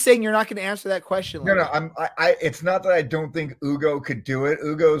you saying you're not going to answer that question, Larry? No. It's not that I don't think Ugo could do it.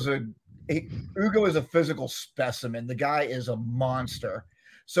 Ugo is a physical specimen. The guy is a monster.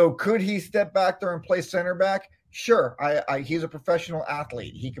 So could he step back there and play center back? Sure. He's a professional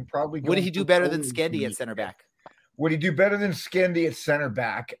athlete. He can probably. Would he do better than Skendi at center back? Would he do better than Skendi at center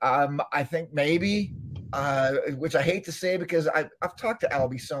back? I think maybe, which I hate to say because I've talked to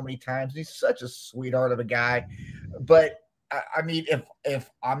Albie so many times. He's such a sweetheart of a guy. But, I mean,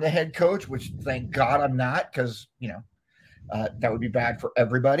 if I'm the head coach, which thank God I'm not because, that would be bad for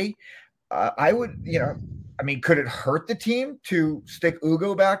everybody. I would, I mean, could it hurt the team to stick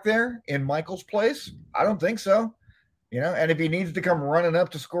Ugo back there in Michael's place? I don't think so. And if he needs to come running up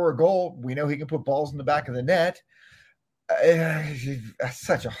to score a goal, we know he can put balls in the back of the net. That's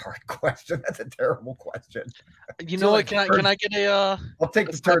such a hard question. That's a terrible question. You know what? Can I get a? I'll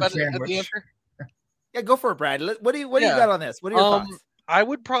take the turd sandwich. Yeah, go for it, Brad. What do you got on this? What are your thoughts? I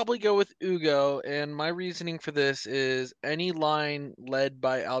would probably go with Ugo, and my reasoning for this is any line led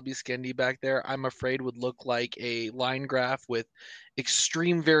by Albie Skendi back there, I'm afraid would look like a line graph with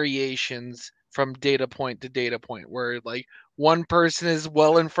extreme variations from data point to data point, where like one person is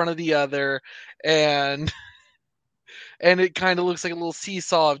well in front of the other, and it kind of looks like a little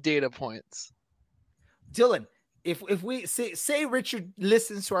seesaw of data points. Dylan, if we say Richard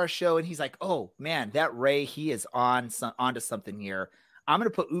listens to our show and he's like, oh man, that Ray, he is onto something here. I'm going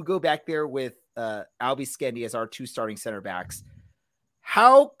to put Ugo back there with Albie Skendi as our two starting center backs.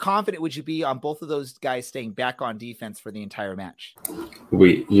 How confident would you be on both of those guys staying back on defense for the entire match?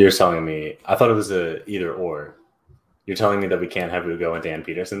 You're telling me, I thought it was a either or. You're telling me that we can't have Ugo and Dan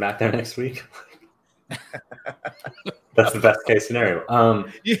Peterson back there next week? That's the best case scenario.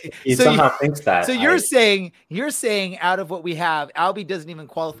 He somehow thinks that. So you're saying out of what we have, Albie doesn't even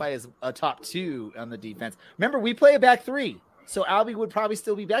qualify as a top two on the defense. Remember, we play a back three. So Albie would probably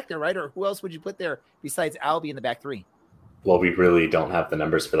still be back there, right? Or who else would you put there besides Albie in the back three? Well, we really don't have the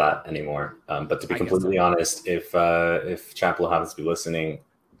numbers for that anymore. But to be completely honest, if Chaplow happens to be listening,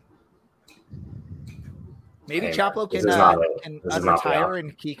 maybe Chaplow can retire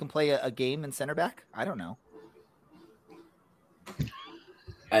and he can play a game in center back. I don't know.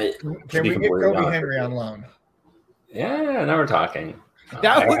 Can we get Kobe Henry on loan? Yeah, now we're talking.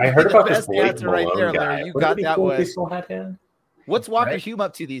 I heard about the best answer right there, Larry. You got that one. What's Walker Hume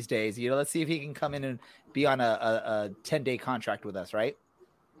up to these days? Let's see if he can come in and be on a 10-day contract with us, right?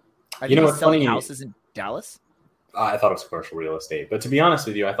 What's selling funny? Houses in Dallas. I thought it was commercial real estate, but to be honest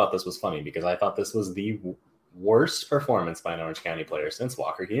with you, I thought this was funny because I thought this was the worst performance by an Orange County player since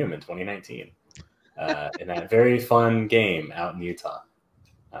Walker Hume in 2019 in that very fun game out in Utah.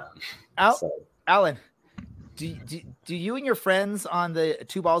 Alan, do you and your friends on the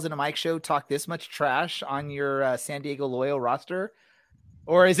Two Balls and a Mic show talk this much trash on your San Diego Loyal roster?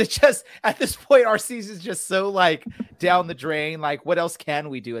 Or is it just at this point, our season's just so like down the drain? Like what else can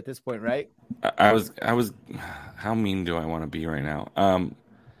we do at this point? Right. I was, how mean do I want to be right now?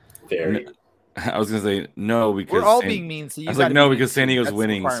 Very. I was going to say no, because we're all being mean. So I was like, no, because San Diego's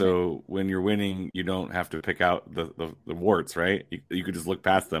winning. So when you're winning, you don't have to pick out the warts, right? You could just look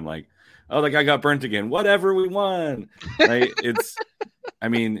past them like, oh, the guy got burnt again. Whatever, we won. Right?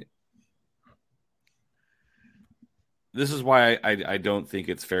 This is why I don't think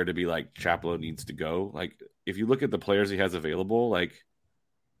it's fair to be like Chaplow needs to go. Like, if you look at the players he has available, like,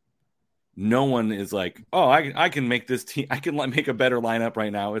 no one is like, oh, I can make this team. I can make a better lineup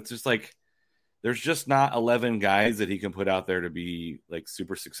right now. It's just like, there's just not 11 guys that he can put out there to be like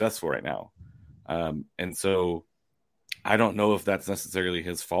super successful right now. And so I don't know if that's necessarily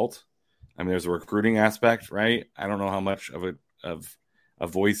his fault. I mean, there's a recruiting aspect, right? I don't know how much of a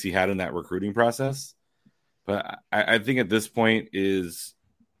voice he had in that recruiting process, but I think at this point is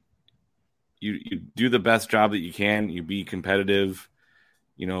you do the best job that you can. You be competitive.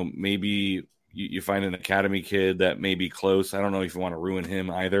 Maybe you find an academy kid that may be close. I don't know if you want to ruin him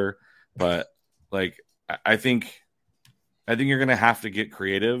either, but like, I think you're going to have to get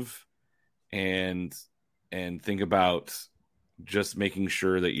creative and think about just making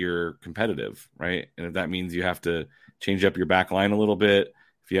sure that you're competitive, right? And if that means you have to change up your back line a little bit,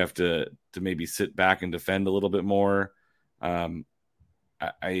 if you have to maybe sit back and defend a little bit more.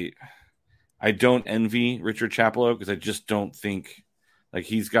 I don't envy Richard Chaplow because I just don't think like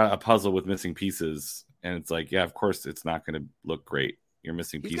he's got a puzzle with missing pieces, and it's like, yeah, of course it's not going to look great. You're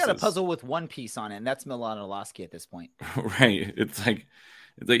missing pieces. He's got a puzzle with one piece on it, and that's Milan Olaski at this point. Right. It's like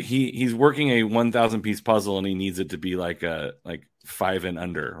he's working a 1,000 piece puzzle, and he needs it to be like 5 and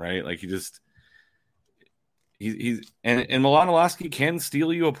under, right? Like he's Milan Olaski can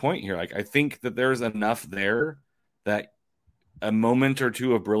steal you a point here. Like I think that there's enough there that a moment or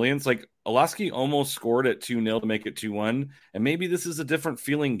two of brilliance, like Olaski almost scored at 2-0 to make it 2-1, and maybe this is a different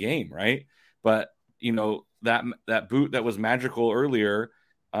feeling game, right? But that boot that was magical earlier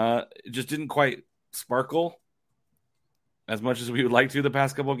just didn't quite sparkle as much as we would like to the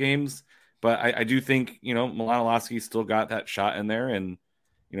past couple of games. But I do think, Milan Olaski still got that shot in there, and,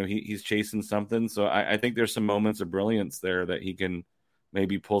 he's chasing something. So I think there's some moments of brilliance there that he can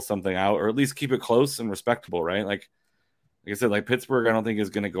maybe pull something out, or at least keep it close and respectable, right? Like I said, like Pittsburgh, I don't think is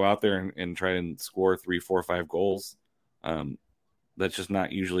going to go out there and try and score 3, 4, 5 goals. That's just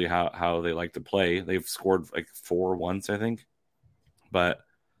not usually how they like to play. They've scored like 4 once, I think. But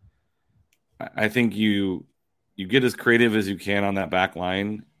I think you get as creative as you can on that back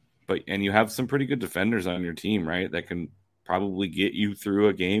line, and you have some pretty good defenders on your team, right? That can probably get you through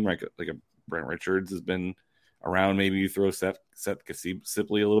a game. Like a Brent Richards has been around. Maybe you throw Seth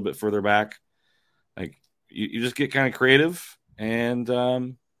Sipley a little bit further back. Like you just get kind of creative, and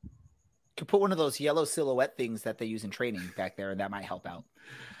could put one of those yellow silhouette things that they use in training back there, and that might help out.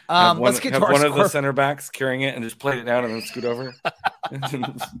 Let's get to one of the center backs carrying it and just play it down and then scoot over.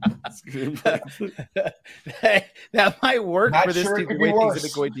 That might work for this team. The way things have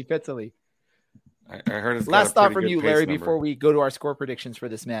been going defensively. I heard it's last thought from you, Larry, before we go to our score predictions for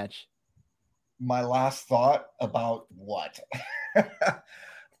this match. My last thought about what?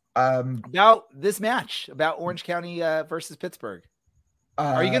 About this match, about Orange County versus Pittsburgh.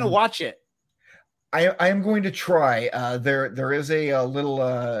 Are you going to watch it? I am going to try. There is a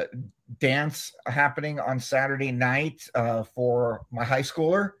little dance happening on Saturday night for my high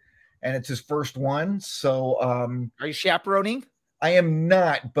schooler, and it's his first one. So, are you chaperoning? I am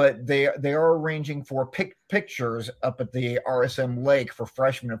not, but they are arranging for pictures up at the RSM Lake for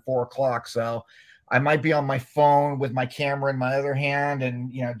freshmen at 4:00. So I might be on my phone with my camera in my other hand,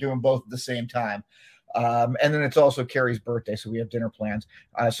 and doing both at the same time. And then it's also Carrie's birthday, so we have dinner plans.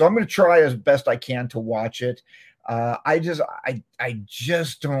 So I'm going to try as best I can to watch it. I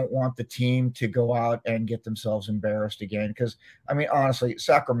just don't want the team to go out and get themselves embarrassed again. Because honestly,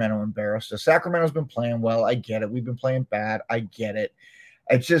 Sacramento embarrassed us. Sacramento's been playing well. I get it. We've been playing bad. I get it.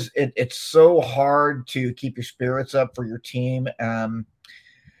 It's just it's so hard to keep your spirits up for your team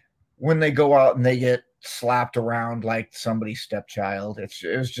when they go out and they get slapped around like somebody's stepchild.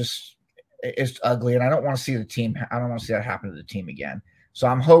 It's ugly, and I don't want to see the team. I don't want to see that happen to the team again. So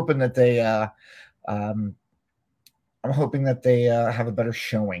I'm hoping that they have a better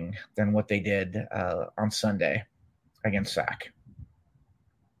showing than what they did on Sunday against Sac.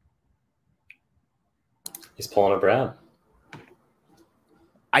 He's pulling a Brad.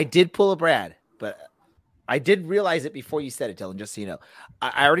 I did pull a Brad, but I did realize it before you said it, Dylan, just so you know.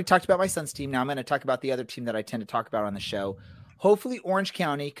 I already talked about my son's team. Now I'm going to talk about the other team that I tend to talk about on the show. Hopefully Orange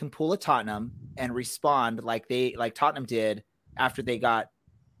County can pull a Tottenham and respond like Tottenham did after they got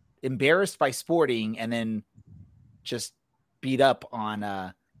embarrassed by Sporting and then just beat up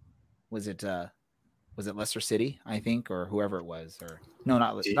on was it Leicester City, I think, or whoever it was, or no,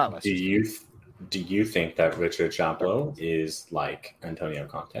 not Leicester. Do you think that Richard Chaplow is like Antonio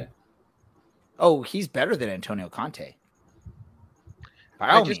Conte? Oh, he's better than Antonio Conte. By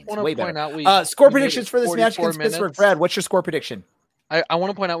all means, way better. Score predictions for this match against Pittsburgh. Brad, what's your score prediction? I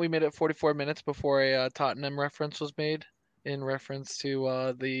want to point out we made it 44 minutes before a Tottenham reference was made in reference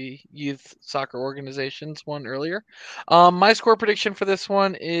to the youth soccer organizations one earlier. My score prediction for this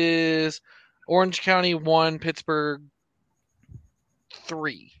one is Orange County 1, Pittsburgh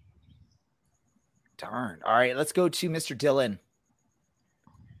 3. Darn. All right, let's go to Mr. Dylan.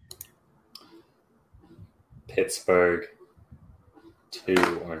 Pittsburgh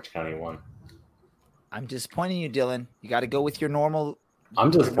 2, Orange County 1. I'm disappointing you, Dylan. You got to go with your normal.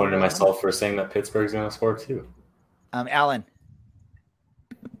 I'm disappointed in myself for saying that Pittsburgh's going to score 2. Alan.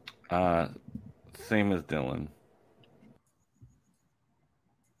 Same as Dylan.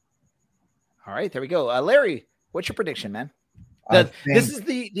 All right, there we go. Larry, what's your prediction, man? This is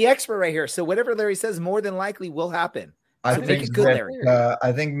the expert right here. So whatever Larry says, more than likely will happen. So make it good, Larry.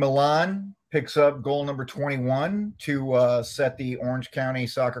 I think Milan picks up goal number 21 to set the Orange County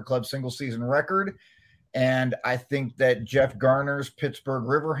Soccer Club single season record. And I think that Jeff Garner's Pittsburgh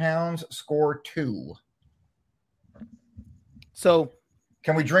Riverhounds score 2. So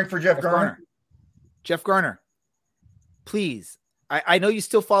can we drink for Jeff Garner? Jeff Garner, please. I know you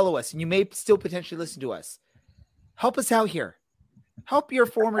still follow us and you may still potentially listen to us. Help us out here. Help your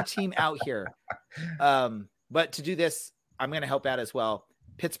former team out here. But to do this, I'm going to help out as well.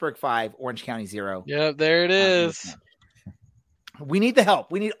 Pittsburgh 5, Orange County 0. Yeah, there it is. We need the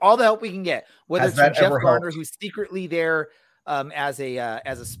help. We need all the help we can get. Whether it's from Jeff Garner, who's secretly there as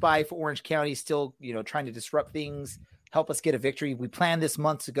a spy for Orange County, still trying to disrupt things, help us get a victory. We planned this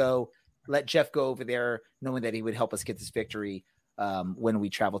months ago. Let Jeff go over there, knowing that he would help us get this victory when we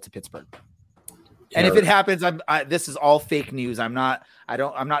travel to Pittsburgh. And if it happens, this is all fake news. I'm not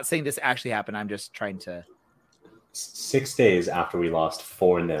saying this actually happened. I'm just trying to. 6 days after we lost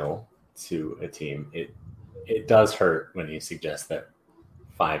 4-0 to a team, it does hurt when you suggest that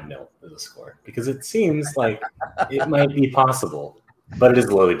 5-0 is a score, because it seems like it might be possible, but it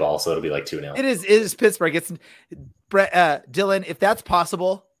is lily ball, so it'll be like 2-0. It is Pittsburgh. It's Dylan. If that's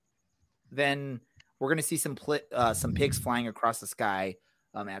possible, then we're going to see some pigs flying across the sky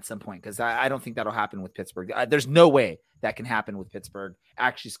at some point, because I don't think that'll happen with Pittsburgh. There's no way that can happen with Pittsburgh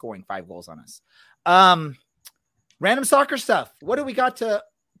actually scoring 5 goals on us. Random soccer stuff. What do we got to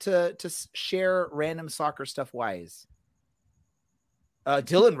share random soccer stuff wise?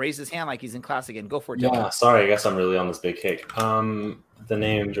 Dylan raised his hand like he's in class again. Go for it, Dylan. Yeah, sorry, I guess I'm really on this big kick. The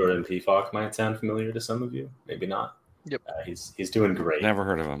name Jordan Pefok might sound familiar to some of you, maybe not. Yep. He's doing great. Never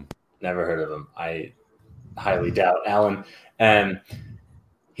heard of him. I highly doubt Alan. And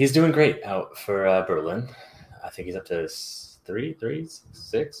he's doing great out for Berlin. I think he's up to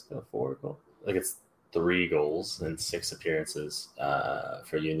 4 goals. Like it's 3 goals in 6 appearances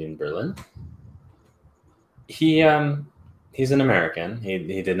for Union Berlin. He's an American.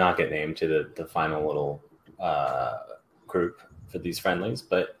 He did not get named to the final little group for these friendlies,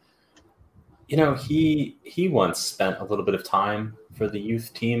 but he once spent a little bit of time for the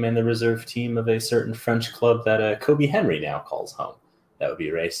youth team and the reserve team of a certain French club that Kobe Henry now calls home. That would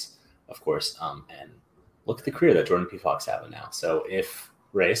be Race, of course. And look at the career that Jordan Pefok's having now. So if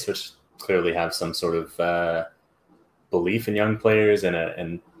Race, which clearly have some sort of belief in young players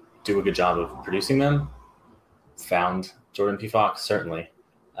and do a good job of producing them, found Jordan Pefok, certainly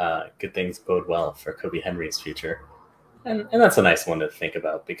good things bode well for Kobe Henry's future. And that's a nice one to think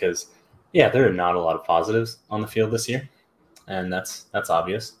about, because there are not a lot of positives on the field this year, and that's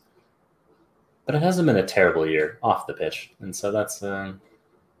obvious. But it hasn't been a terrible year off the pitch, and so that's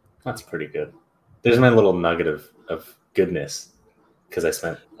pretty good. There's my little nugget of goodness, because I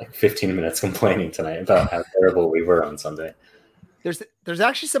spent like 15 minutes complaining tonight about how terrible we were on Sunday. There's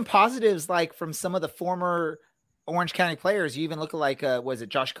actually some positives, like from some of the former Orange County players. You even look at like was it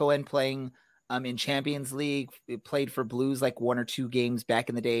Josh Cohen playing in Champions League? It played for Blues like 1 or 2 games back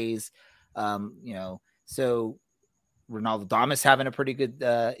in the days. So Ronaldo Damas having a pretty good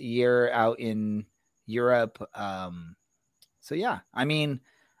year out in Europe. So yeah, I mean,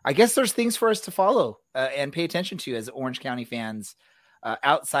 I guess there's things for us to follow and pay attention to as Orange County fans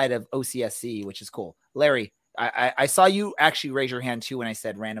outside of OCSC, which is cool. Larry, I saw you actually raise your hand too when I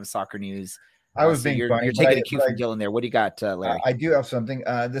said random soccer news. I was being funny. You're taking a cue from Dylan there. What do you got, Larry? I do have something.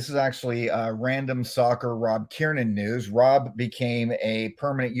 This is actually random soccer Rob Kiernan news. Rob became a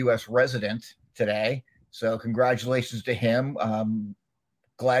permanent U.S. resident today, so congratulations to him.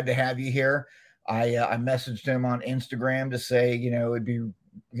 Glad to have you here. I messaged him on Instagram to say, it'd be,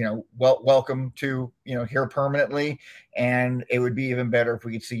 welcome to, here permanently, and it would be even better if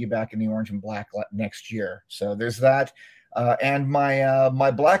we could see you back in the orange and black next year. So there's that. And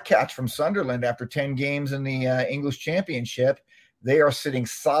my Black Cats from Sunderland, after 10 games in the English Championship, they are sitting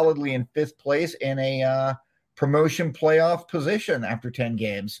solidly in 5th place in a promotion playoff position after 10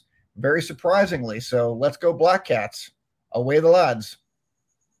 games. Very surprisingly. So let's go Black Cats. Away the lads.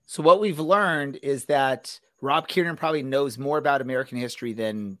 So what we've learned is that Rob Kiernan probably knows more about American history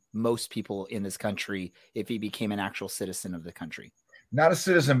than most people in this country if he became an actual citizen of the country. Not a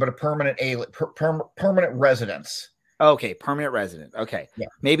citizen, but a permanent permanent residence. Okay, permanent resident. Okay, yeah.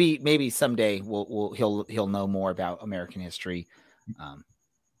 Maybe someday he'll know more about American history.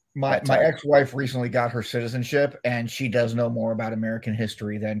 My ex-wife recently got her citizenship, and she does know more about American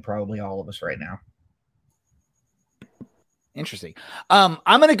history than probably all of us right now. Interesting. I'm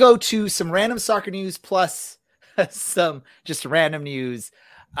going to go to some random soccer news plus some just random news.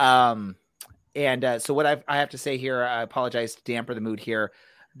 So what I have to say here, I apologize to damper the mood here,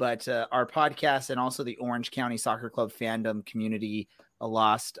 but our podcast and also the Orange County Soccer Club fandom community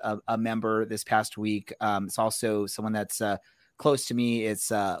lost a member this past week. It's also someone that's close to me. It's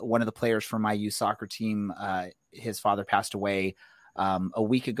one of the players from my youth soccer team. His father passed away a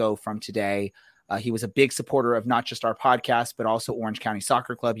week ago from today. He was a big supporter of not just our podcast, but also Orange County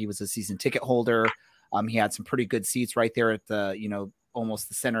Soccer Club. He was a season ticket holder. He had some pretty good seats right there at the, almost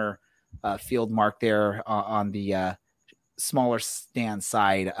the center field mark there on the smaller stand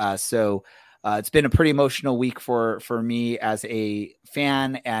side. So it's been a pretty emotional week for me as a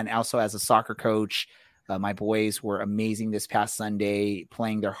fan and also as a soccer coach. My boys were amazing this past Sunday,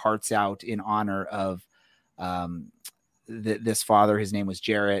 playing their hearts out in honor of this father. His name was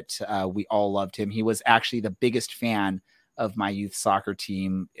Jarrett. We all loved him. He was actually the biggest fan of my youth soccer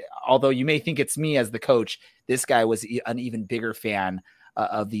team. Although you may think it's me as the coach, this guy was an even bigger fan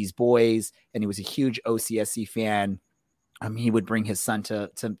of these boys, and he was a huge OCSC fan. He would bring his son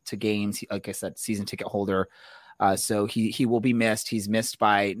to games. Like I said, season ticket holder. So he will be missed. He's missed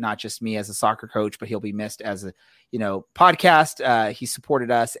by not just me as a soccer coach, but he'll be missed as a, podcast. He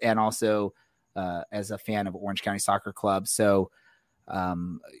supported us and also as a fan of Orange County Soccer Club. So,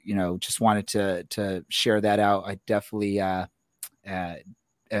 just wanted to share that out. I definitely at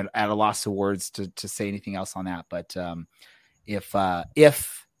a loss of words to say anything else on that. But if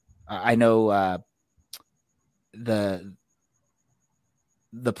I know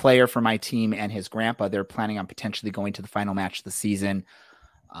the player for my team and his grandpa, they're planning on potentially going to the final match of the season.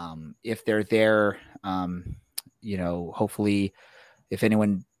 If they're there, hopefully if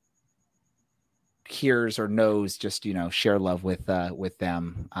anyone hears or knows, just, share love with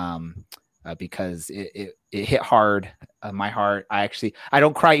them. Because it hit hard, my heart. I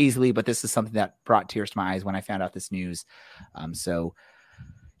don't cry easily, but this is something that brought tears to my eyes when I found out this news. So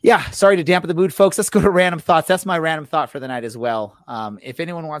yeah, sorry to dampen the mood, folks. Let's go to random thoughts. That's my random thought for the night as well. If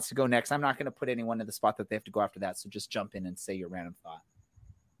anyone wants to go next, I'm not going to put anyone in the spot that they have to go after that. So just jump in and say your random thought.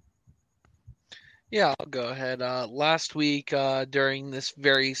 Yeah, I'll go ahead. Last week, during this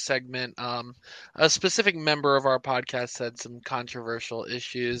very segment, a specific member of our podcast had some controversial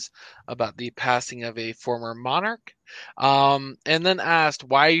issues about the passing of a former monarch, and then asked,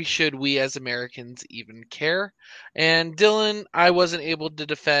 why should we as Americans even care? And Dylan, I wasn't able to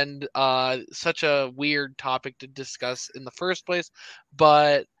defend such a weird topic to discuss in the first place,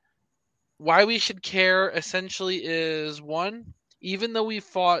 but why we should care essentially is, one, even though we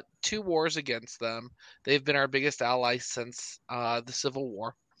fought 2 wars against them, they've been our biggest ally since the Civil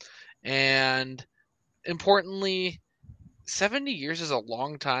War. And importantly, 70 years is a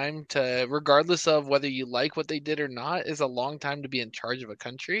long time to, regardless of whether you like what they did or not, is a long time to be in charge of a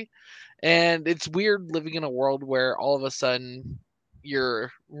country. And it's weird living in a world where all of a sudden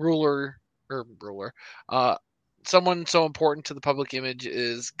your someone so important to the public image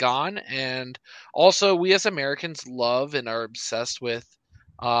is gone. And also, we as Americans love and are obsessed with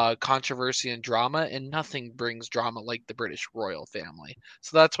controversy and drama, and nothing brings drama like the British royal family.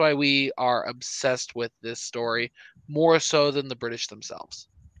 So that's why we are obsessed with this story, more so than the British themselves.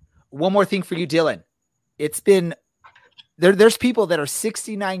 One more thing for you, Dylan. It's been there's people that are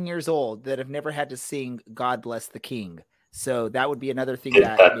 69 years old that have never had to sing God Bless the King. So that would be another thing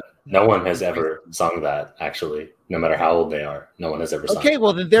that no one has ever sung that, actually, no matter how old they are. No one has ever sung Okay,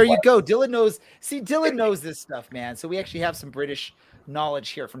 well, then there you go. Dylan knows. See, Dylan knows this stuff, man. So we actually have some British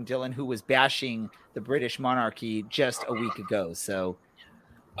knowledge here from Dylan, who was bashing the British monarchy just a week ago. So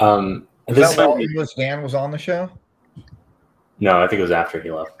this English Dan was on the show? No, I think it was after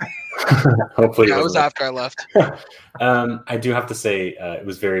he left. Hopefully it was after I left. I do have to say it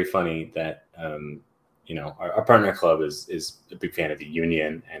was very funny that our partner club is a big fan of the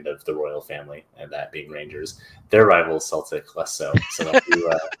Union and of the royal family, and that being Rangers. Their rivals, Celtic, less so. So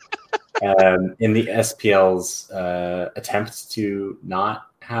in the SPL's attempt to not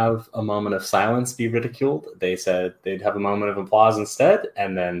have a moment of silence be ridiculed, they said they'd have a moment of applause instead,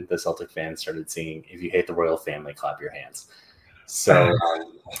 and then the Celtic fans started singing, "If you hate the royal family, clap your hands." So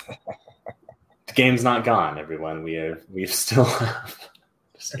the game's not gone, everyone. We still have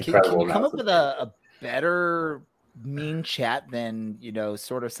can you come up with a better meme chat than,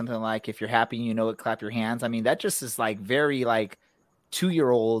 sort of something like, if you're happy, it, clap your hands? I mean, that just is like very like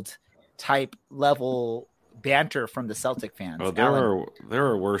 2-year-old type level banter from the Celtic fans. Oh, there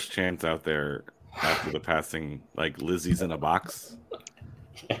are worse chants out there after the passing, like Lizzie's in a box.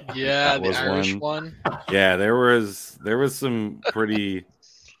 Yeah, the Irish one. Yeah, there was some pretty.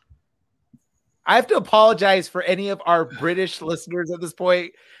 I have to apologize for any of our British listeners at this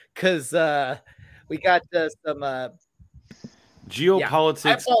point, because we got some geopolitics.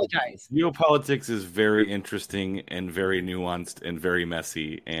 Yeah, I apologize. Geopolitics is very interesting and very nuanced and very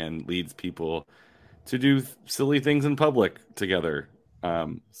messy, and leads people to do silly things in public together.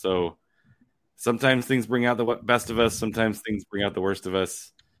 So sometimes things bring out the best of us. Sometimes things bring out the worst of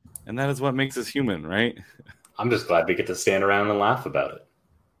us. And that is what makes us human, right? I'm just glad we get to stand around and laugh about it.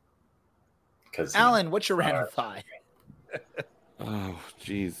 Because Alan, what's your random thought? Oh,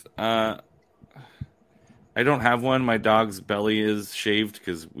 geez. I don't have one. My dog's belly is shaved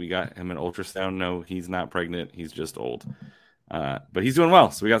because we got him an ultrasound. No, he's not pregnant. He's just old. But he's doing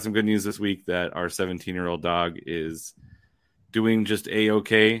well. So we got some good news this week that our 17-year-old dog is doing just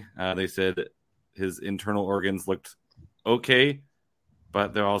A-okay. They said his internal organs looked okay,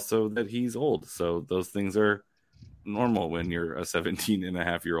 but they're also that he's old. So those things are normal when you're a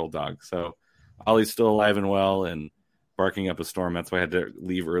 17-and-a-half-year-old dog. So Ollie's still alive and well and barking up a storm. That's why I had to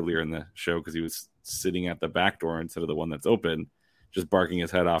leave earlier in the show because he was sitting at the back door instead of the one that's open, just barking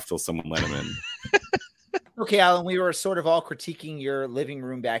his head off till someone let him in. Okay, Alan, we were sort of all critiquing your living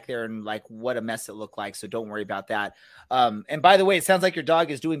room back there and like what a mess it looked like. So don't worry about that. And by the way, it sounds like your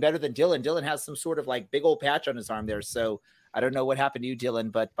dog is doing better than Dylan. Dylan has some sort of like big old patch on his arm there. So I don't know what happened to you,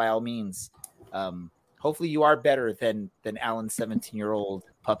 Dylan, but by all means, hopefully you are better than Alan's 17-year-old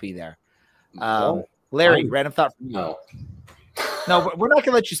puppy there. Larry, random thought from you. No, we're not going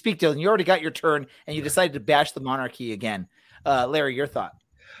to let you speak, Dylan. You already got your turn, and you decided to bash the monarchy again. Larry, your thought.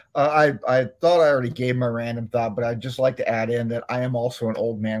 I thought I already gave my random thought, but I'd just like to add in that I am also an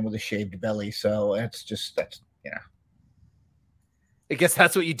old man with a shaved belly. So that's I guess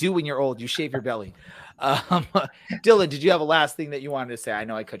that's what you do when you're old. You shave your belly. Dylan, did you have a last thing that you wanted to say? I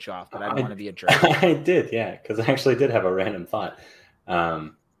know I cut you off, but I don't want to be a jerk. I did, yeah, because I actually did have a random thought.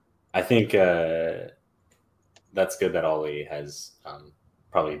 I think that's good that Ollie has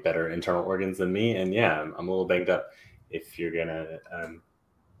probably better internal organs than me. And yeah, I'm a little banged up. If you're going to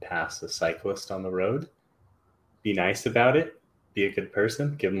pass a cyclist on the road, be nice about it. Be a good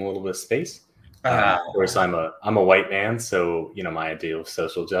person. Give them a little bit of space. Of course, I'm a white man, so my ideal of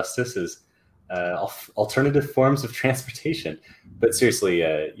social justice is alternative forms of transportation. But seriously,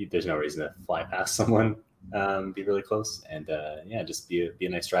 there's no reason to fly past someone. Be really close, and just be a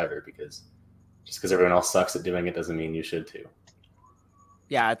nice driver, because just because everyone else sucks at doing it doesn't mean you should too.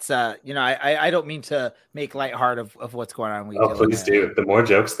 Yeah, it's I don't mean to make lightheart of what's going on. Please do. The more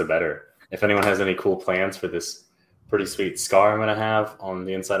jokes, the better. If anyone has any cool plans for this pretty sweet scar I'm gonna have on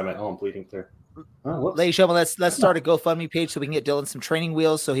the inside of my I'm bleeding through. Ladies and gentlemen, let's start a GoFundMe page so we can get Dylan some training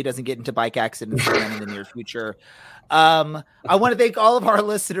wheels so he doesn't get into bike accidents again in the near future. I want to thank all of our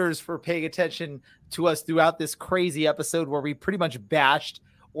listeners for paying attention to us throughout this crazy episode where we pretty much bashed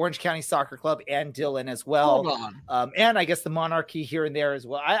Orange County Soccer Club and Dylan as well. Hold on. And I guess the monarchy here and there as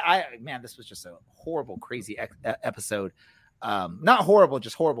well. Man, this was just a horrible, crazy episode. Not horrible,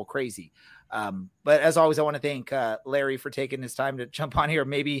 just horrible, crazy. But as always, I want to thank Larry for taking his time to jump on here.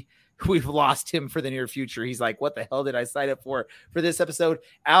 Maybe we've lost him for the near future. He's like, what the hell did I sign up for this episode?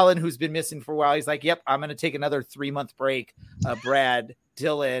 Alan, who's been missing for a while, he's like, yep, I'm going to take another 3-month break. Brad,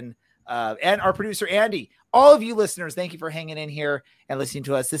 Dylan, and our producer, Andy. All of you listeners, thank you for hanging in here and listening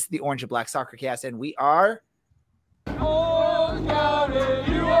to us. This is the Orange and Black Soccer Cast, and we are... Orange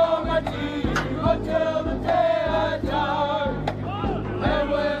County, you are my team.